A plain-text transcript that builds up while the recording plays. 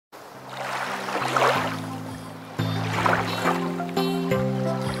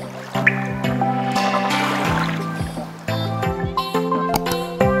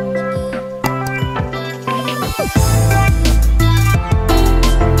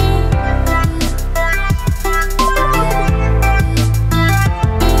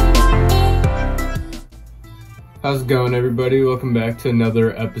How's it going, everybody? Welcome back to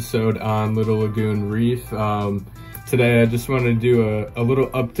another episode on Little Lagoon Reef. Today I just wanted to do a little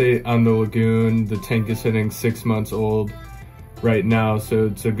update on the lagoon. The tank is hitting 6 months old right now, so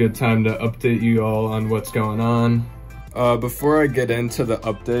it's a good time to update you all on what's going on. Before I get into the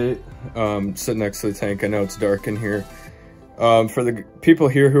update, sit next to the tank. I know it's dark in here. For the people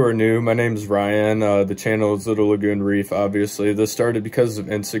here who are new, my name is Ryan. The channel is Little Lagoon Reef, obviously. This started because of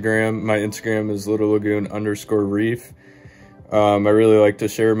Instagram. My Instagram is Little Lagoon_Reef. I really like to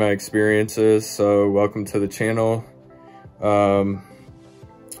share my experiences, so welcome to the channel. Nothing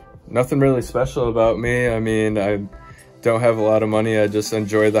really special about me. I mean, I don't have a lot of money. I just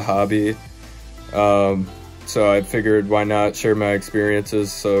enjoy the hobby. So I figured, why not share my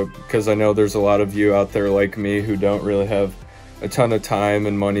experiences? So, because I know there's a lot of you out there like me who don't really have a ton of time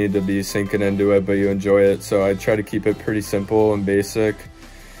and money to be sinking into it, but you enjoy it. So I try to keep it pretty simple and basic.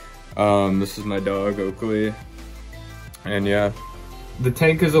 This is my dog, Oakley. And yeah, the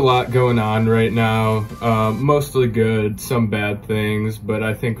tank is a lot going on right now. Mostly good, some bad things, but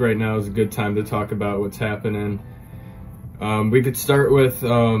I think right now is a good time to talk about what's happening. We could start with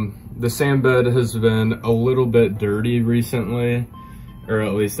the sand bed has been a little bit dirty recently, or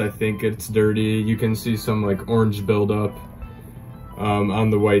at least I think it's dirty. You can see some like orange buildup on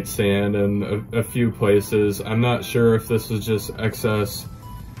the white sand and a few places. I'm not sure if this is just excess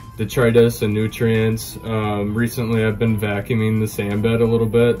detritus and nutrients. Recently I've been vacuuming the sand bed a little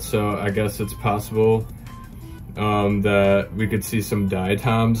bit, so I guess it's possible that we could see some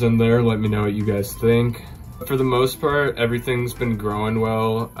diatoms in there. Let me know what you guys think. For the most part, everything's been growing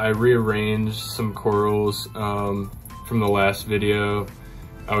well. I rearranged some corals from the last video.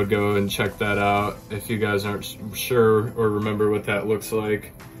 I would go and check that out if you guys aren't sure or remember what that looks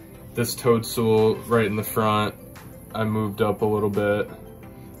like. This toadstool right in the front, I moved up a little bit.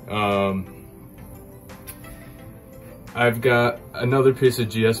 I've got another piece of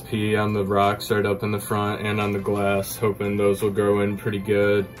GSP on the rocks right up in the front and on the glass, hoping those will grow in pretty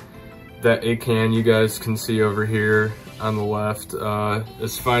good. That acan you guys can see over here on the left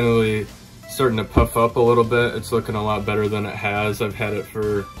is finally starting to puff up a little bit. It's looking a lot better than it has. I've had it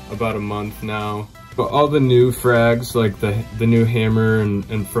for about a month now. But all the new frags, like the new hammer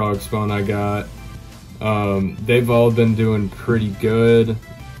and frog spawn I got, they've all been doing pretty good.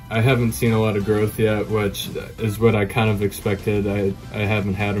 I haven't seen a lot of growth yet, which is what I kind of expected. I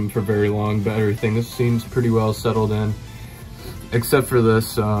haven't had them for very long, but everything seems pretty well settled in. Except for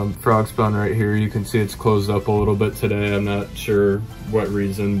this frog spawn right here. You can see it's closed up a little bit today. I'm not sure what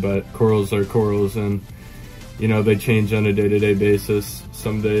reason, but corals are corals, and you know, they change on a day-to-day basis.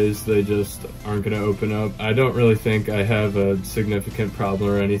 Some days they just aren't gonna open up. I don't really think I have a significant problem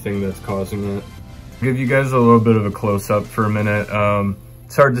or anything that's causing it. I'll give you guys a little bit of a close-up for a minute.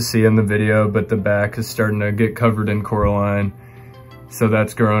 It's hard to see in the video, but the back is starting to get covered in coralline, so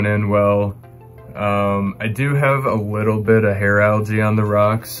that's growing in well. I do have a little bit of hair algae on the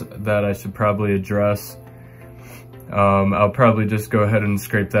rocks that I should probably address. I'll probably just go ahead and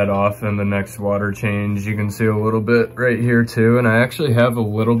scrape that off in the next water change. You can see a little bit right here too, and I actually have a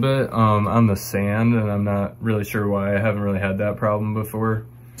little bit on the sand, and I'm not really sure why. I haven't really had that problem before.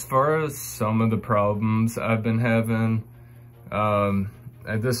 As far as some of the problems I've been having,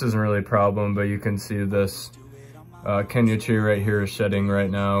 this isn't really a problem, but you can see this Kenya tree right here is shedding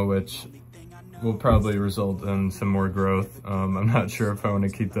right now, which will probably result in some more growth. I'm not sure if I want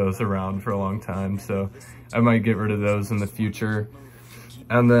to keep those around for a long time, so I might get rid of those in the future.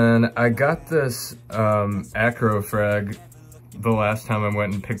 And then I got this acro frag the last time I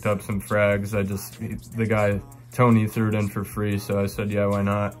went and picked up some frags. The guy, Tony, threw it in for free, so I said, yeah, why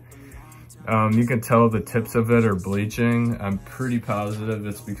not? You can tell the tips of it are bleaching. I'm pretty positive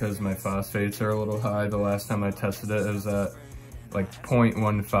it's because my phosphates are a little high. The last time I tested it, it was at like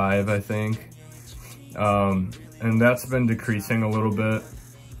 0.15, I think. And that's been decreasing a little bit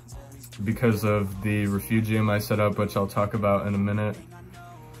because of the refugium I set up, which I'll talk about in a minute.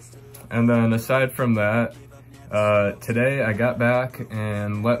 And then aside from that, today I got back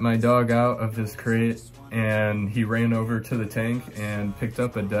and let my dog out of his crate, and he ran over to the tank and picked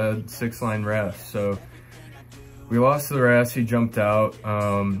up a dead 6-line wrasse. So we lost the wrasse, he jumped out.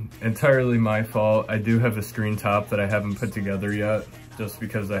 Entirely my fault. I do have a screen top that I haven't put together yet, just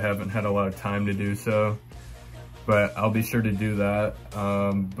because I haven't had a lot of time to do so. But I'll be sure to do that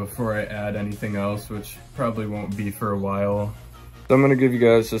before I add anything else, which probably won't be for a while. So I'm gonna give you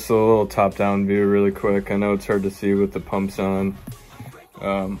guys just a little top-down view really quick. I know it's hard to see with the pumps on.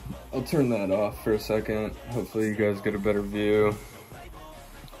 I'll turn that off for a second. Hopefully you guys get a better view.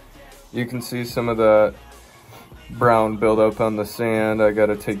 You can see some of that brown buildup on the sand I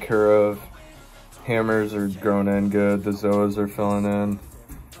gotta take care of. Hammers are growing in good. The zoas are filling in.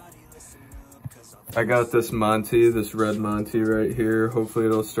 I got this Monty, this red Monty right here. Hopefully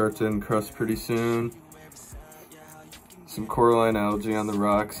it'll start to encrust pretty soon. Some coralline algae on the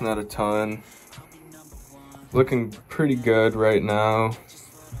rocks, not a ton. Looking pretty good right now.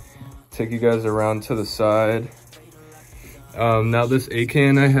 Take you guys around to the side. Now this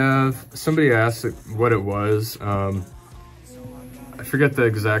acan I have, somebody asked what it was. I forget the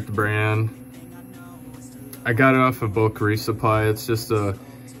exact brand. I got it off a bulk resupply. It's just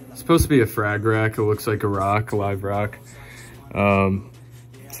it's supposed to be a frag rack. It looks like a rock, a live rock.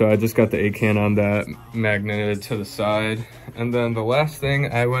 So I just got the acan on that, magneted to the side. And then the last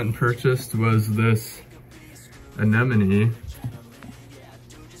thing I went and purchased was this anemone.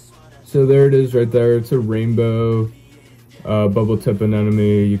 So there it is right there. It's a rainbow bubble tip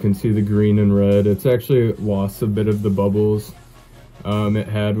anemone. You can see the green and red. It's actually lost a bit of the bubbles it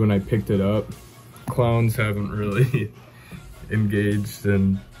had when I picked it up. Clowns haven't really engaged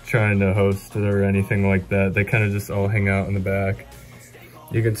in trying to host it or anything like that. They kind of just all hang out in the back.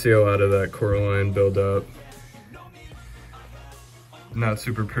 You can see a lot of that coralline build up. Not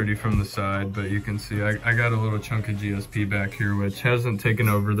super pretty from the side, but you can see I got a little chunk of GSP back here, which hasn't taken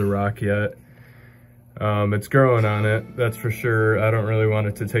over the rock yet. It's growing on it, that's for sure. I don't really want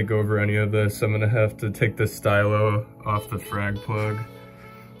it to take over any of this. I'm gonna have to take this stylo off the frag plug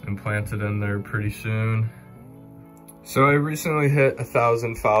and plant it in there pretty soon. So I recently hit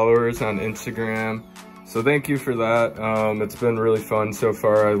 1,000 followers on Instagram. So thank you for that. It's been really fun so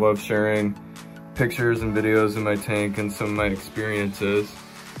far. I love sharing pictures and videos of my tank and some of my experiences.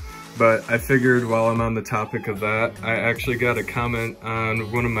 But I figured while I'm on the topic of that, I actually got a comment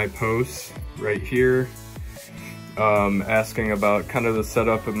on one of my posts right here asking about kind of the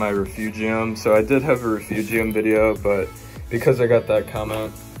setup of my refugium. So I did have a refugium video, but because I got that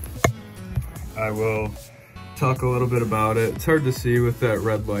comment, I will talk a little bit about it. It's hard to see with that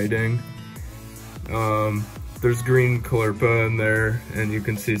red lighting. There's green caulerpa in there, and you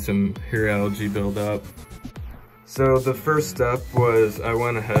can see some hair algae build up. So the first step was I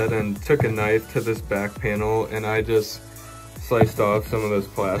went ahead and took a knife to this back panel, and I just sliced off some of this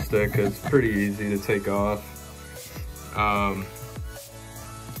plastic. It's pretty easy to take off.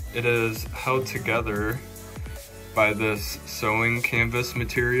 It is held together by this sewing canvas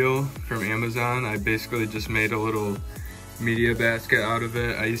material from Amazon. I basically just made a little media basket out of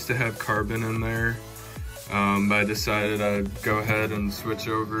it. I used to have carbon in there, but I decided I'd go ahead and switch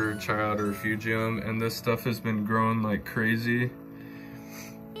over, try out a refugium, and this stuff has been growing like crazy.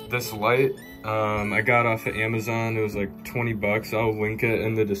 This light I got off of Amazon. It was like 20 bucks. I'll link it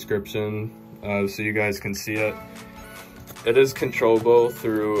in the description so you guys can see it. It is controllable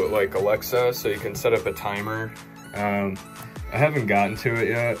through like Alexa, so you can set up a timer. I haven't gotten to it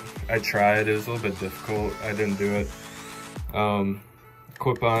yet. I tried, it was a little bit difficult. I didn't do it.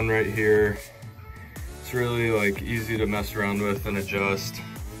 Clip on right here. It's really like easy to mess around with and adjust.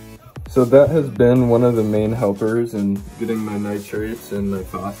 So that has been one of the main helpers in getting my nitrates and my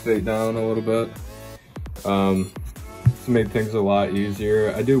phosphate down a little bit. It's made things a lot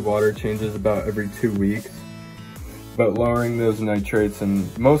easier. I do water changes about every 2 weeks, but lowering those nitrates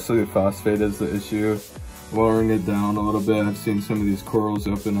and mostly the phosphate is the issue. Lowering it down a little bit. I've seen some of these corals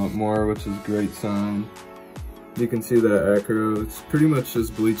open up more, which is a great sign. You can see that acro, it's pretty much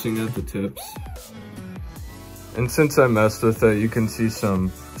just bleaching at the tips. And since I messed with it, you can see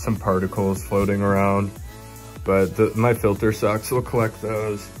some particles floating around, but my filter socks will collect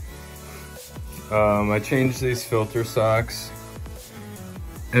those. I change these filter socks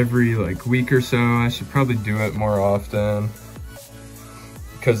every like week or so. I should probably do it more often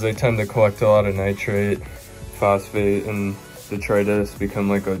because they tend to collect a lot of nitrate, phosphate, and detritus, become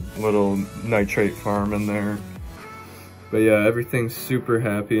like a little nitrate farm in there. But yeah, everything's super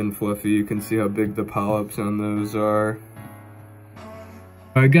happy and fluffy. You can see how big the polyps on those are.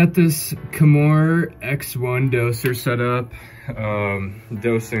 I got this Camor X1 doser set up,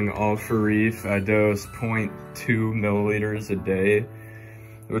 dosing all for reef. I dose 0.2 milliliters a day,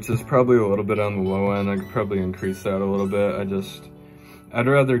 which is probably a little bit on the low end. I could probably increase that a little bit. I'd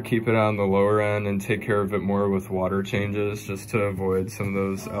rather keep it on the lower end and take care of it more with water changes, just to avoid some of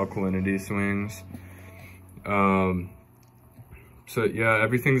those alkalinity swings. So yeah,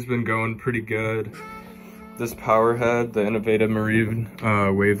 everything's been going pretty good. This power head, the Innovative Marine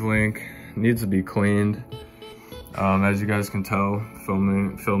wavelength, needs to be cleaned. As you guys can tell,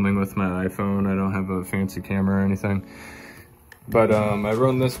 filming with my iPhone, I don't have a fancy camera or anything. But I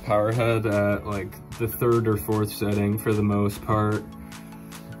run this power head at like the 3rd or 4th setting for the most part.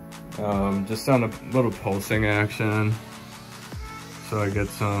 Just on a little pulsing action, so I get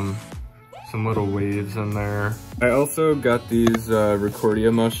some some little waves in there. I also got these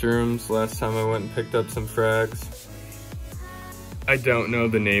Recordia mushrooms last time I went and picked up some frags. I don't know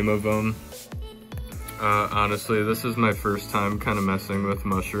the name of them. Honestly, this is my first time kind of messing with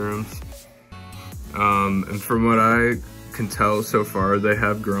mushrooms. And from what I can tell so far, they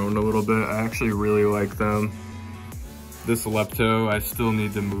have grown a little bit. I actually really like them. This lepto, I still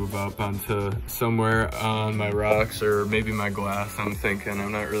need to move up onto somewhere on my rocks or maybe my glass, I'm thinking.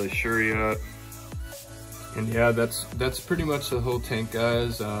 I'm not really sure yet. And yeah, that's pretty much the whole tank,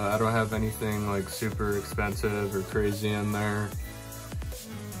 guys. I don't have anything like super expensive or crazy in there.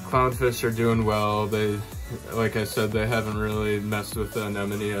 Clownfish are doing well. They, like I said, they haven't really messed with the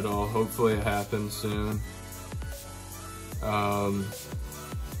anemone at all. Hopefully it happens soon. And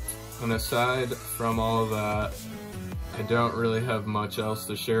aside from all of that, I don't really have much else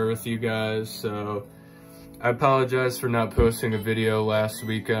to share with you guys, so I apologize for not posting a video last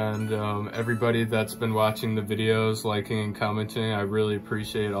weekend. Everybody that's been watching the videos, liking and commenting, I really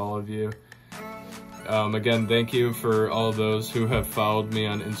appreciate all of you. Again, thank you for all those who have followed me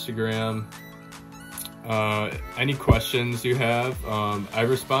on Instagram. Any questions you have, I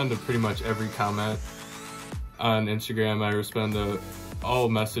respond to pretty much every comment on Instagram. I respond to all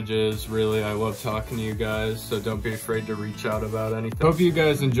messages, really. I love talking to you guys, so don't be afraid to reach out about anything. Hope you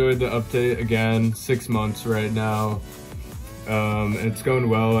guys enjoyed the update. Again, 6 months right now. It's going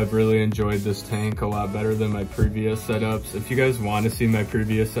well. I've really enjoyed this tank a lot better than my previous setups. If you guys want to see my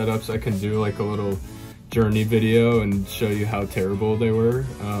previous setups, I can do like a little journey video and show you how terrible they were.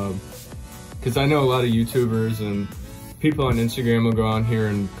 Because I know a lot of YouTubers and people on Instagram will go on here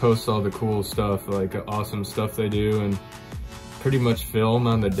and post all the cool stuff, like awesome stuff they do, and pretty much film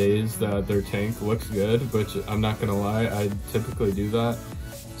on the days that their tank looks good, which I'm not gonna lie, I typically do that.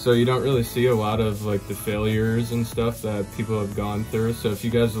 So you don't really see a lot of like the failures and stuff that people have gone through. So if you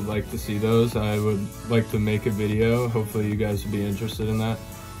guys would like to see those, I would like to make a video. Hopefully you guys would be interested in that.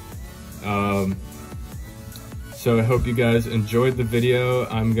 So I hope you guys enjoyed the video.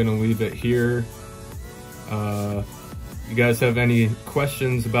 I'm gonna leave it here. If you guys have any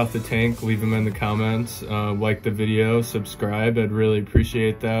questions about the tank, leave them in the comments. Like the video, subscribe, I'd really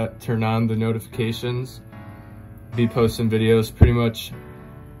appreciate that. Turn on the notifications. Be posting videos pretty much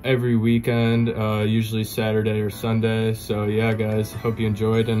every weekend, usually Saturday or Sunday. So yeah guys, hope you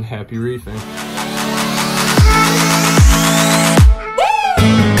enjoyed and happy reefing.